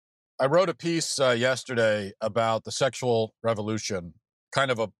I wrote a piece yesterday about the sexual revolution,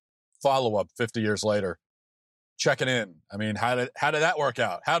 kind of a follow-up 50 years later, checking in. I mean, how did that work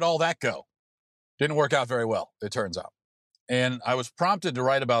out? How did all that go? Didn't work out very well, it turns out. And I was prompted to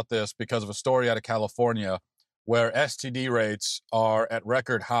write about this because of a story out of California where STD rates are at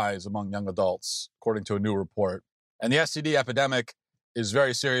record highs among young adults, according to a new report. And the STD epidemic is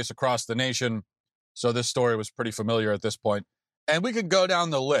very serious across the nation, so this story was pretty familiar at this point. And we could go down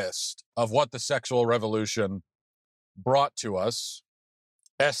the list of what the sexual revolution brought to us.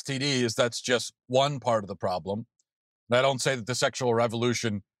 STDs, that's just one part of the problem. And I don't say that the sexual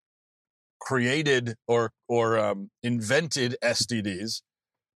revolution created or invented STDs.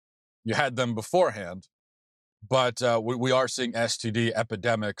 You had them beforehand, but we are seeing STD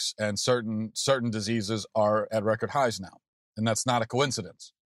epidemics, and certain diseases are at record highs now, and that's not a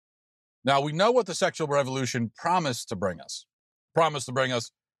coincidence. Now, we know what the sexual revolution promised to bring us. Promised to bring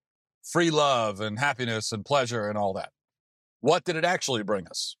us free love and happiness and pleasure and all that. What did it actually bring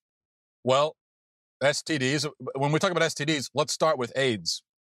us? Well, STDs. When we talk about STDs, let's start with AIDS.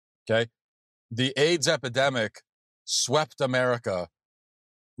 Okay. The AIDS epidemic swept America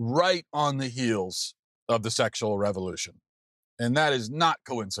right on the heels of the sexual revolution. And that is not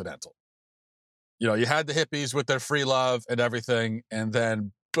coincidental. You know, you had the hippies with their free love and everything, and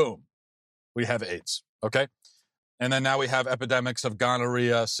then boom, we have AIDS. Okay. And then now we have epidemics of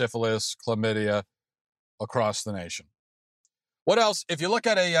gonorrhea, syphilis, chlamydia across the nation. What else? If you look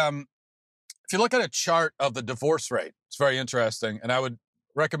at a chart of the divorce rate, it's very interesting, and I would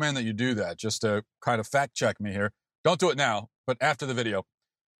recommend that you do that just to kind of fact check me here. Don't do it now, but after the video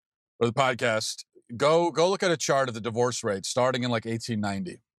or the podcast, go look at a chart of the divorce rate starting in like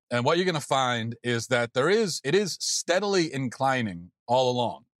 1890. And what you're going to find is that it is steadily inclining all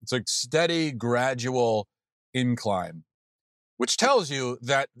along. It's a steady, gradual incline, which tells you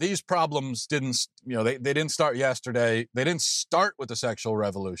that these problems didn't start yesterday. They didn't start with the sexual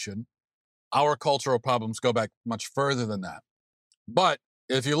revolution. Our cultural problems go back much further than that. But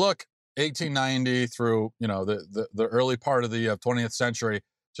if you look 1890 through, the early part of the 20th century,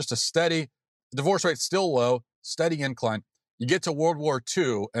 just a steady divorce rate, still low, steady incline. You get to World War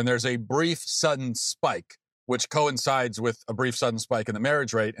II, and there's a brief sudden spike, which coincides with a brief sudden spike in the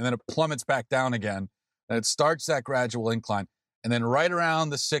marriage rate, and then it plummets back down again. And it starts that gradual incline. And then right around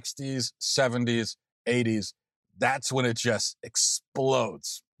the 60s, 70s, 80s, that's when it just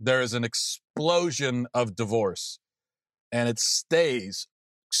explodes. There is an explosion of divorce, and it stays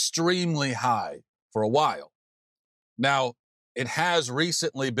extremely high for a while. Now, it has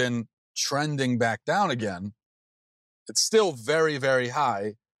recently been trending back down again. It's still very, very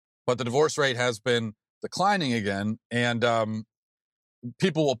high, but the divorce rate has been declining again. And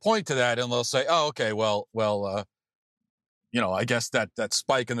people will point to that and they'll say, oh, okay, well, I guess that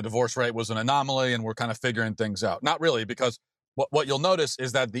spike in the divorce rate was an anomaly and we're kind of figuring things out. Not really, because what you'll notice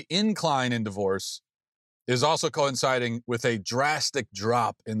is that the incline in divorce is also coinciding with a drastic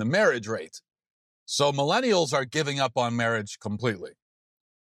drop in the marriage rate. So millennials are giving up on marriage completely.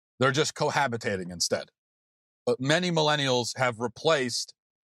 They're just cohabitating instead. But many millennials have replaced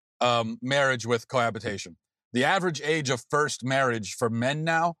marriage with cohabitation. The average age of first marriage for men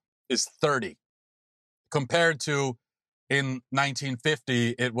now is 30, compared to in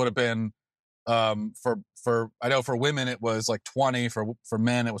 1950, it would have been for women, it was like 20. For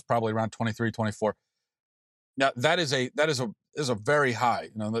men, it was probably around 23, 24. Now that is a very high,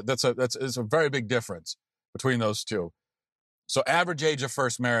 that's a very big difference between those two. So average age of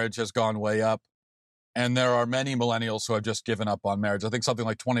first marriage has gone way up. And there are many millennials who have just given up on marriage. I think something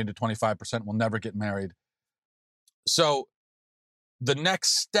like 20 to 25% will never get married. So the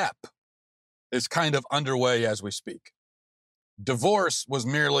next step is kind of underway as we speak. Divorce was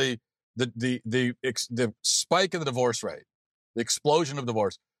merely the spike in the divorce rate, the explosion of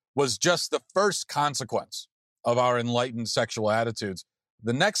divorce was just the first consequence of our enlightened sexual attitudes.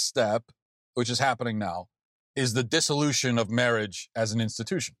 The next step, which is happening now, is the dissolution of marriage as an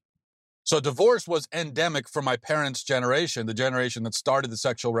institution. So divorce was endemic for my parents' generation, the generation that started the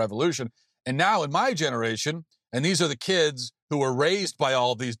sexual revolution. And now in my generation, and these are the kids who were raised by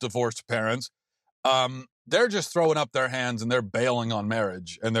all of these divorced parents, they're just throwing up their hands and they're bailing on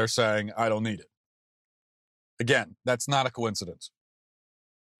marriage and they're saying, I don't need it. Again, that's not a coincidence.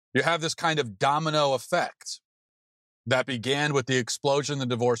 You have this kind of domino effect that began with the explosion in the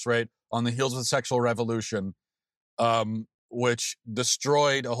divorce rate on the heels of the sexual revolution, which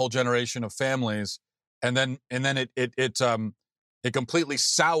destroyed a whole generation of families, and then it completely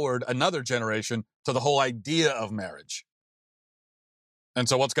soured another generation to the whole idea of marriage. And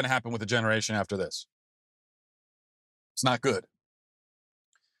so what's going to happen with the generation after this? It's not good.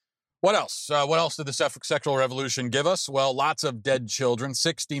 What else? What else did the sexual revolution give us? Well, lots of dead children,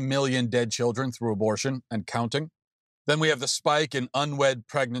 60 million dead children through abortion and counting. Then we have the spike in unwed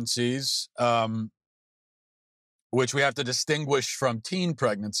pregnancies, which we have to distinguish from teen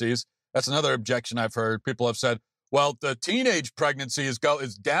pregnancies. That's another objection I've heard. People have said, well, the teenage pregnancy is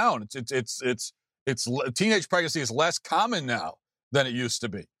down. Teenage pregnancy is less common now than it used to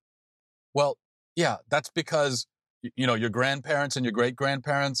be. Well, yeah, that's because, your grandparents and your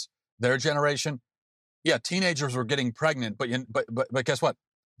great-grandparents, their generation, yeah, teenagers were getting pregnant, but guess what?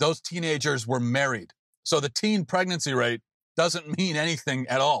 Those teenagers were married. So the teen pregnancy rate doesn't mean anything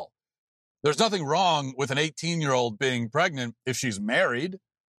at all. There's nothing wrong with an 18-year-old being pregnant if she's married.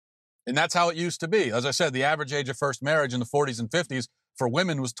 And that's how it used to be. As I said, the average age of first marriage in the 40s and 50s for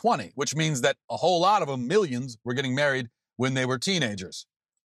women was 20, which means that a whole lot of them, millions, were getting married when they were teenagers.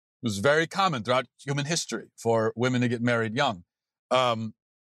 It was very common throughout human history for women to get married young.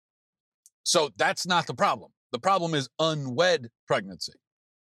 So that's not the problem. The problem is unwed pregnancy.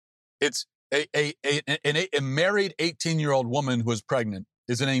 It's a married 18-year-old woman who is pregnant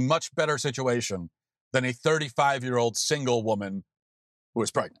is in a much better situation than a 35-year-old single woman who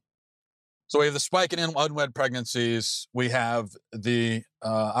is pregnant. So we have the spike in unwed pregnancies. We have the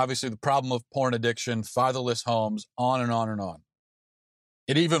obviously the problem of porn addiction, fatherless homes, on and on and on.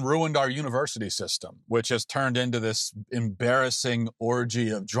 It even ruined our university system, which has turned into this embarrassing orgy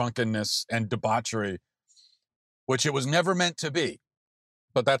of drunkenness and debauchery, which it was never meant to be.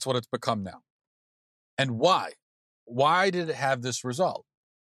 But that's what it's become now. And why? Why did it have this result?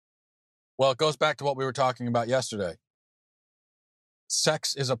 Well, it goes back to what we were talking about yesterday.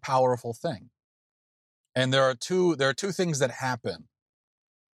 Sex is a powerful thing. And there are two things that happen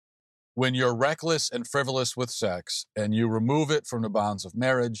when you're reckless and frivolous with sex and you remove it from the bonds of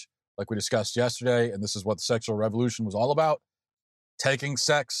marriage, like we discussed yesterday, and this is what the sexual revolution was all about, taking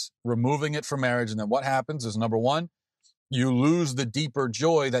sex, removing it from marriage. And then what happens is, number one, you lose the deeper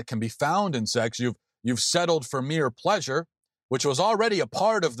joy that can be found in sex. You've settled for mere pleasure, which was already a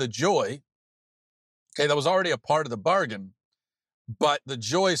part of the joy. Okay, that was already a part of the bargain. But the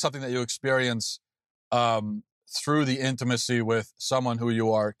joy is something that you experience through the intimacy with someone who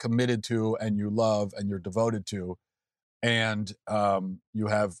you are committed to and you love and you're devoted to. And you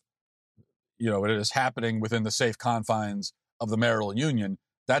have, it is happening within the safe confines of the marital union.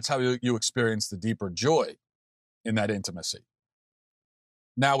 That's how you experience the deeper joy in that intimacy.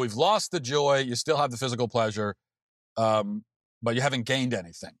 Now we've lost the joy. You still have the physical pleasure, but you haven't gained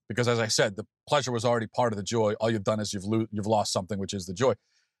anything because, as I said, the pleasure was already part of the joy. All you've done is you've lost something, which is the joy.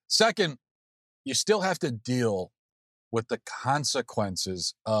 Second, you still have to deal with the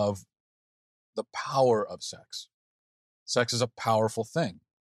consequences of the power of sex. Sex is a powerful thing,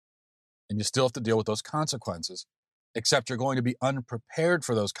 and you still have to deal with those consequences, except you're going to be unprepared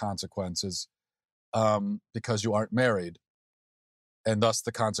for those consequences because you aren't married, and thus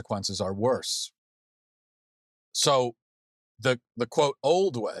the consequences are worse. So the quote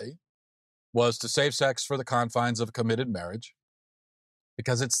old way was to save sex for the confines of a committed marriage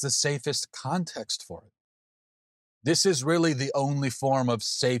because it's the safest context for it. This is really the only form of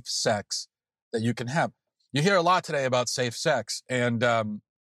safe sex that you can have. You hear a lot today about safe sex, and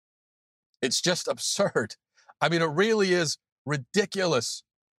it's just absurd. I mean, it really is ridiculous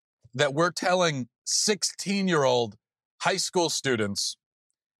that we're telling 16-year-old high school students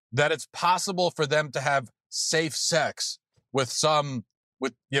that it's possible for them to have safe sex with some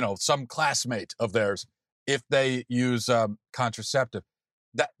classmate of theirs if they use contraceptive.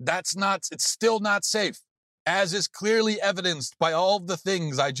 It's still not safe, as is clearly evidenced by all of the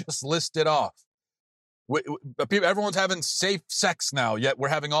things I just listed off. Everyone's having safe sex now, yet we're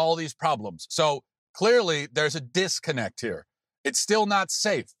having all these problems. So clearly there's a disconnect here. It's still not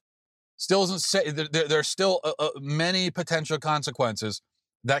safe. Still isn't safe. There's still many potential consequences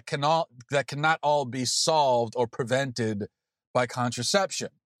that cannot all be solved or prevented by contraception.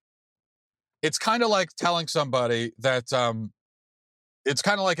 It's kind of like telling somebody that it's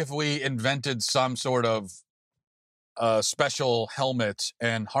kind of like if we invented some sort of special helmet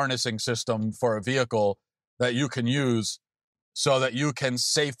and harnessing system for a vehicle that you can use so that you can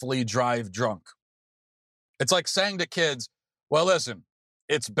safely drive drunk. It's like saying to kids, well, listen,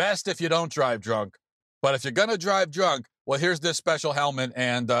 it's best if you don't drive drunk, but if you're going to drive drunk, well, here's this special helmet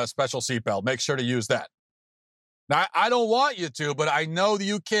and special seatbelt. Make sure to use that. Now, I don't want you to, but I know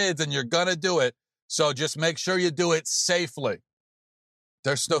you kids and you're going to do it. So just make sure you do it safely.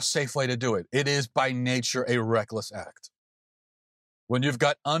 There's no safe way to do it. It is by nature a reckless act. When you've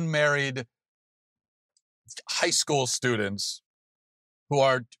got unmarried high school students who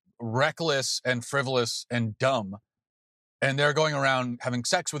are reckless and frivolous and dumb and they're going around having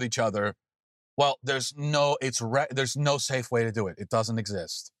sex with each other. Well, there's no safe way to do it. It doesn't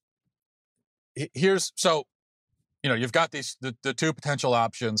exist. So, you've got the two potential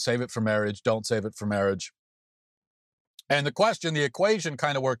options: save it for marriage, don't save it for marriage. And the equation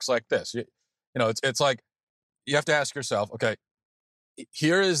kind of works like this. It's like you have to ask yourself, okay,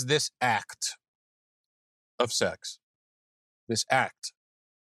 here is this act of sex,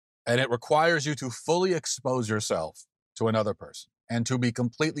 and it requires you to fully expose yourself to another person and to be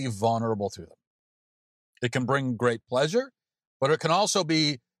completely vulnerable to them. It can bring great pleasure, but it can also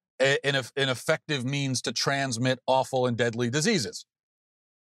be an effective means to transmit awful and deadly diseases.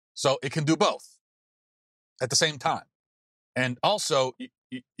 So it can do both at the same time. And also,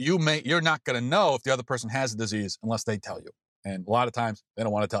 you're not going to know if the other person has a disease unless they tell you. And a lot of times, they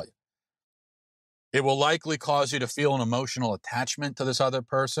don't want to tell you. It will likely cause you to feel an emotional attachment to this other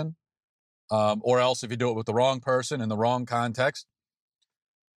person. Or else, if you do it with the wrong person in the wrong context,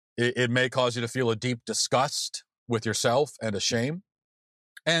 it may cause you to feel a deep disgust with yourself and a shame.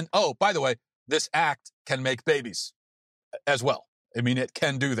 And, oh, by the way, this act can make babies as well. I mean, it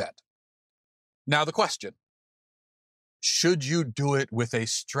can do that. Now, the question: should you do it with a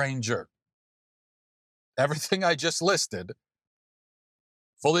stranger? Everything I just listed,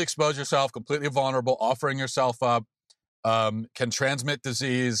 fully expose yourself, completely vulnerable, offering yourself up, can transmit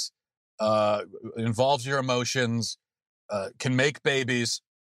disease, involves your emotions, can make babies.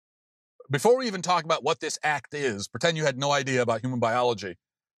 Before we even talk about what this act is, pretend you had no idea about human biology,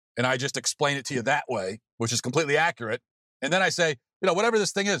 and I just explain it to you that way, which is completely accurate. And then I say, whatever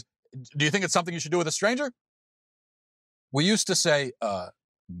this thing is, do you think it's something you should do with a stranger? We used to say,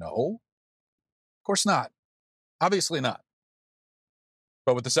 no, of course not. Obviously not.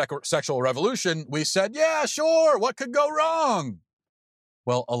 But with the sexual revolution, we said, yeah, sure, what could go wrong?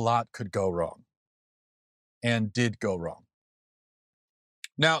 Well, a lot could go wrong, and did go wrong.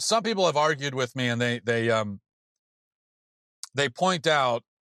 Now, some people have argued with me, and they point out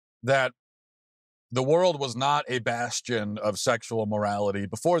that the world was not a bastion of sexual morality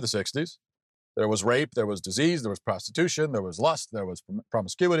before the 60s. There was rape, there was disease, there was prostitution, there was lust, there was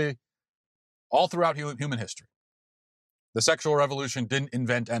promiscuity, all throughout human history. The sexual revolution didn't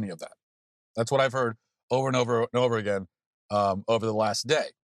invent any of that. That's what I've heard over and over and over again over the last day.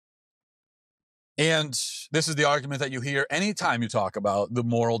 And this is the argument that you hear anytime you talk about the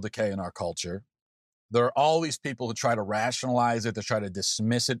moral decay in our culture. There are always people who try to rationalize it, they try to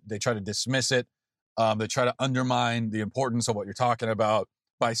dismiss it, they try to undermine the importance of what you're talking about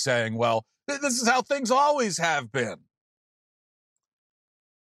by saying, well, this is how things always have been.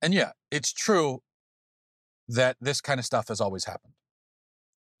 And yeah, it's true that this kind of stuff has always happened.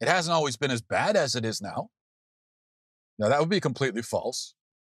 It hasn't always been as bad as it is now. Now, that would be completely false.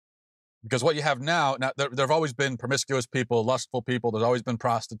 Because what you have now there have always been promiscuous people, lustful people. There's always been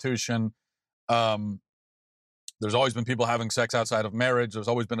prostitution. There's always been people having sex outside of marriage. There's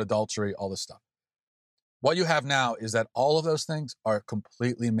always been adultery, all this stuff. What you have now is that all of those things are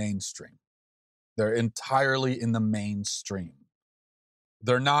completely mainstream. They're entirely in the mainstream.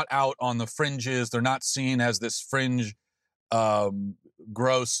 They're not out on the fringes. They're not seen as this fringe,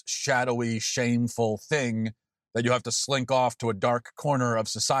 gross, shadowy, shameful thing that you have to slink off to a dark corner of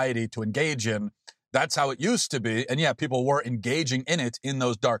society to engage in. That's how it used to be. And yeah, people were engaging in it in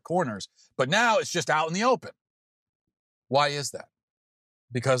those dark corners. But now it's just out in the open. Why is that?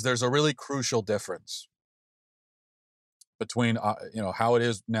 Because there's a really crucial difference between how it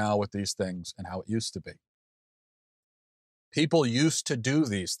is now with these things and how it used to be. People used to do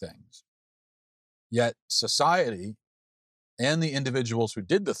these things, yet society and the individuals who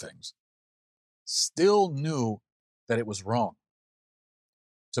did the things still knew that it was wrong.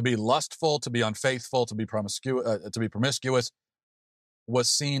 To be lustful, to be unfaithful, to be promiscuous was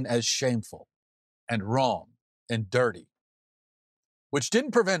seen as shameful and wrong and dirty, which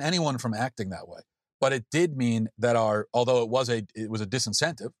didn't prevent anyone from acting that way. But it did mean that although it was a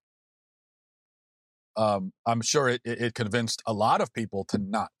disincentive, I'm sure it convinced a lot of people to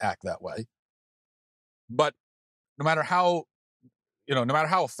not act that way. But no matter how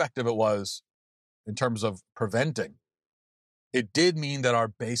effective it was in terms of preventing, it did mean that our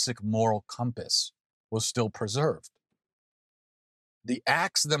basic moral compass was still preserved. The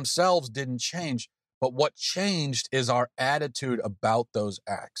acts themselves didn't change, but what changed is our attitude about those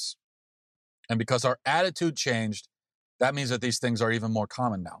acts. And because our attitude changed, that means that these things are even more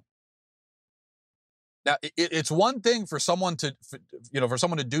common now. Now, it's one thing for someone to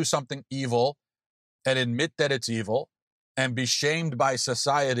do something evil and admit that it's evil and be shamed by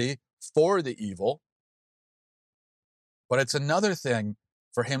society for the evil. But it's another thing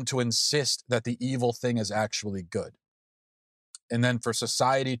for him to insist that the evil thing is actually good. and then for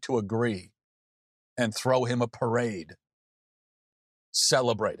society to agree and throw him a parade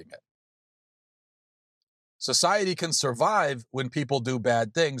celebrating it. Society can survive when people do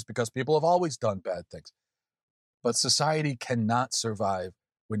bad things because people have always done bad things. But society cannot survive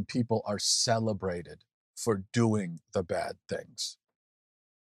when people are celebrated for doing the bad things.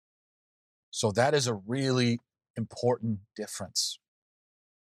 So that is a really important difference.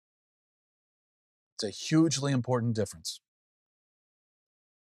 It's a hugely important difference.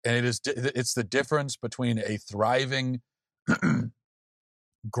 And it's the difference between a thriving,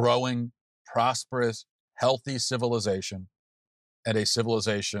 growing, prosperous, healthy civilization and a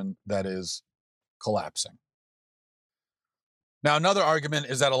civilization that is collapsing. Now, another argument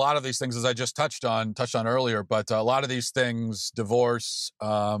is that a lot of these things, as I just touched on earlier, but a lot of these things, divorce,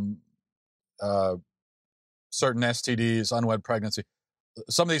 certain STDs, unwed pregnancy,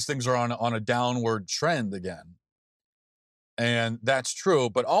 some of these things are on a downward trend again. And that's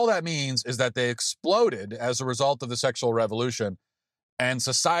true. But all that means is that they exploded as a result of the sexual revolution. And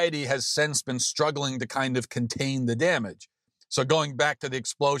society has since been struggling to kind of contain the damage. So going back to the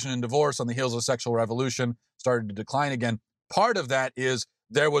explosion in divorce on the heels of the sexual revolution started to decline again. Part of that is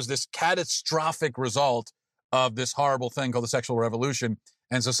there was this catastrophic result of this horrible thing called the sexual revolution.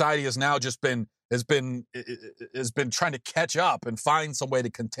 And society has now just been trying to catch up and find some way to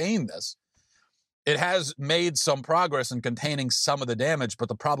contain this. It has made some progress in containing some of the damage, but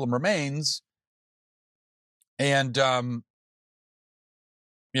the problem remains. And,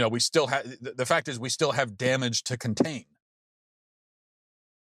 we still have, the fact is we still have damage to contain.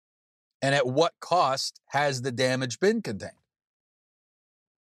 And at what cost has the damage been contained?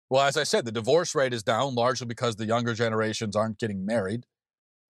 Well, as I said, the divorce rate is down largely because the younger generations aren't getting married.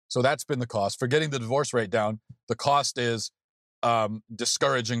 So that's been the cost. For getting the divorce rate down, the cost is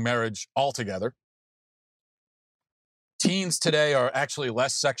discouraging marriage altogether. Teens today are actually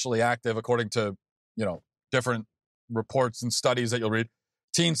less sexually active, according to, different reports and studies that you'll read.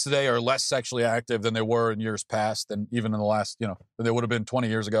 Teens today are less sexually active than they were in years past, and even in the last, than they would have been 20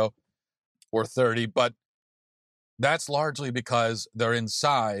 years ago or 30. But that's largely because they're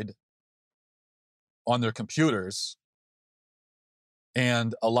inside on their computers,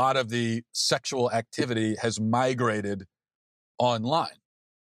 and a lot of the sexual activity has migrated online.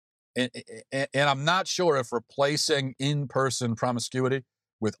 And I'm not sure if replacing in-person promiscuity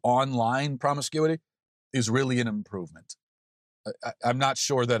with online promiscuity is really an improvement. I'm not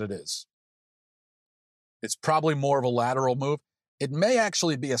sure that it is. It's probably more of a lateral move. It may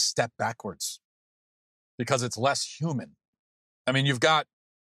actually be a step backwards because it's less human. I mean, you've got,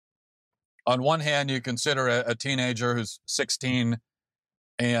 on one hand, you consider a teenager who's 16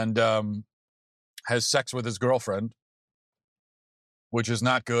 and has sex with his girlfriend, which is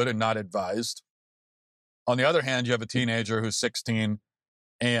not good and not advised. On the other hand, you have a teenager who's 16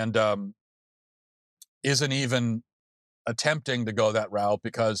 and isn't even attempting to go that route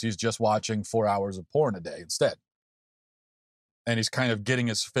because he's just watching 4 hours of porn a day instead. And he's kind of getting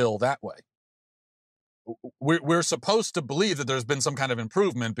his fill that way. We're supposed to believe that there's been some kind of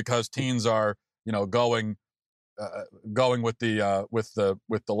improvement because teens are, going with the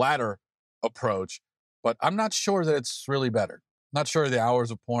latter approach. But I'm not sure that it's really better. Not sure the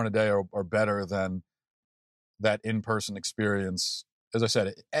hours of porn a day are better than that in-person experience. As I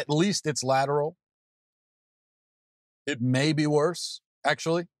said, at least it's lateral. It may be worse,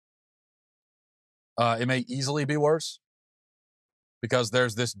 actually. It may easily be worse because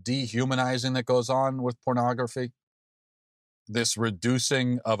there's this dehumanizing that goes on with pornography, this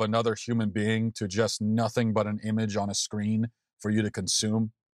reducing of another human being to just nothing but an image on a screen for you to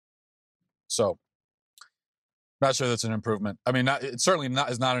consume. So, not sure that's an improvement. I mean, it certainly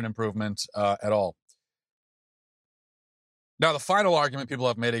is not an improvement at all. Now, the final argument people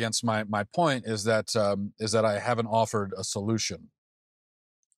have made against my point is that I haven't offered a solution.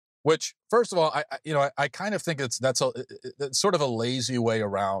 Which, first of all, I kind of think it's sort of a lazy way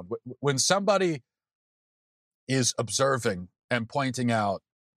around. When somebody is observing and pointing out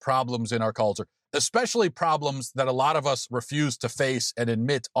problems in our culture, especially problems that a lot of us refuse to face and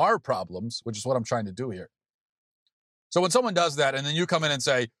admit are problems, which is what I'm trying to do here. So when someone does that and then you come in and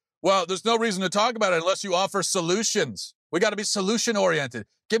say, well, there's no reason to talk about it unless you offer solutions. We got to be solution oriented.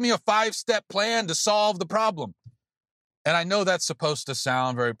 Give me a 5-step plan to solve the problem. And I know that's supposed to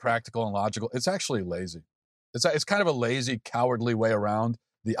sound very practical and logical. It's actually lazy. It's kind of a lazy, cowardly way around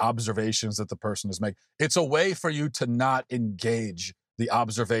the observations that the person is making. It's a way for you to not engage the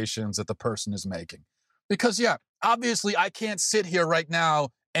observations that the person is making. Because, obviously I can't sit here right now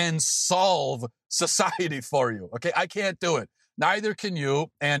and solve society for you. Okay, I can't do it. Neither can you.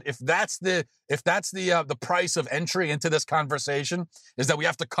 And if that's the price of entry into this conversation is that we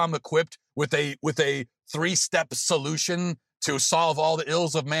have to come equipped with a 3-step solution to solve all the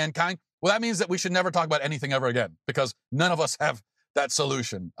ills of mankind, well, that means that we should never talk about anything ever again, because none of us have that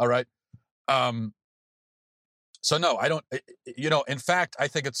solution. All right. So no, I don't. In fact, I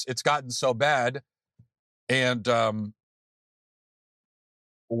think it's gotten so bad, and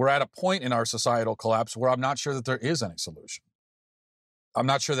we're at a point in our societal collapse where I'm not sure that there is any solution. I'm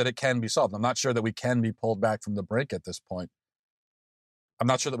not sure that it can be solved. I'm not sure that we can be pulled back from the brink at this point. I'm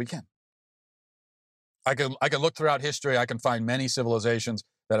not sure that we can. I can look throughout history. I can find many civilizations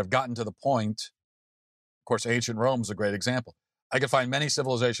that have gotten to the point. Of course, ancient Rome is a great example. I can find many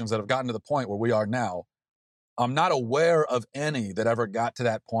civilizations that have gotten to the point where we are now. I'm not aware of any that ever got to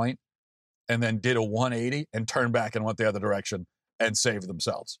that point and then did a 180 and turned back and went the other direction and saved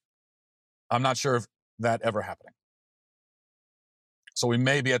themselves. I'm not sure of that ever happening. So we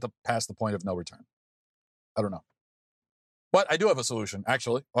may be past the point of no return. I don't know. But I do have a solution,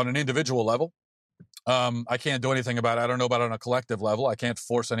 actually, on an individual level. I can't do anything about it. I don't know about it on a collective level. I can't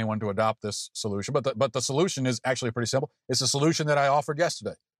force anyone to adopt this solution. But the solution is actually pretty simple. It's a solution that I offered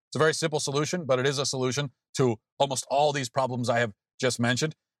yesterday. It's a very simple solution, but it is a solution to almost all these problems I have just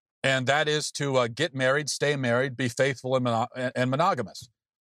mentioned. And that is to get married, stay married, be faithful and monogamous.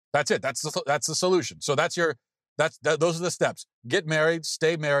 That's it. That's the solution. So those are the steps. Get married,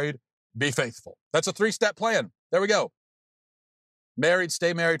 stay married, be faithful. That's a 3-step plan. There we go. Married,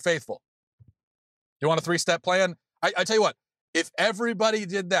 stay married, faithful. You want a 3-step plan? I tell you what, if everybody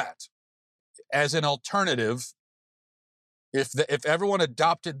did that as an alternative, if everyone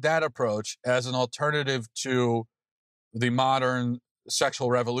adopted that approach as an alternative to the modern sexual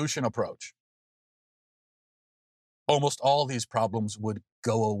revolution approach, almost all these problems would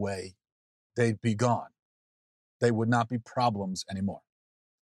go away. They'd be gone. They would not be problems anymore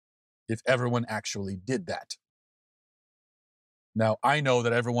if everyone actually did that. Now, I know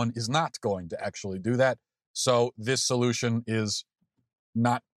that everyone is not going to actually do that, so this solution is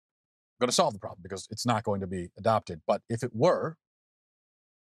not going to solve the problem because it's not going to be adopted. But if it were,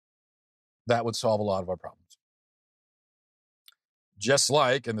 that would solve a lot of our problems. Just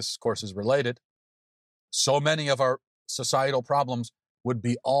like, and this of course is related, so many of our societal problems would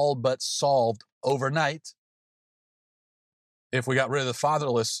be all but solved overnight if we got rid of the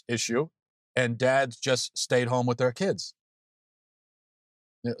fatherless issue and dads just stayed home with their kids.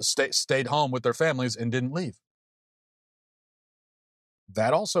 Stayed home with their families and didn't leave.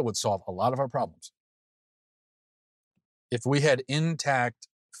 That also would solve a lot of our problems. If we had intact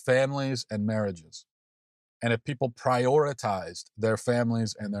families and marriages, and if people prioritized their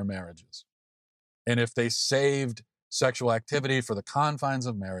families and their marriages, and if they saved sexual activity for the confines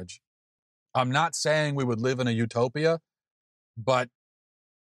of marriage, I'm not saying we would live in a utopia, but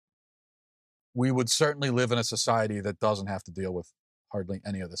we would certainly live in a society that doesn't have to deal with hardly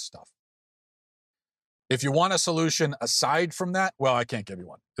any of this stuff. If you want a solution aside from that, well, I can't give you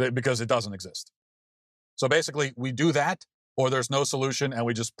one because it doesn't exist. So basically, we do that, or there's no solution, and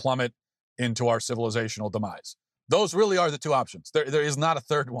we just plummet into our civilizational demise. Those really are the two options. There is not a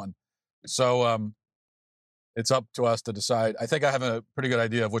third one. So it's up to us to decide. I think I have a pretty good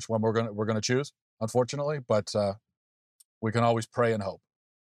idea of which one we're gonna choose, unfortunately, but we can always pray and hope.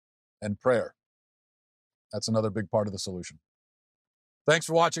 And prayer. That's another big part of the solution. Thanks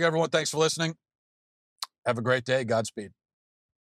for watching, everyone. Thanks for listening. Have a great day. Godspeed.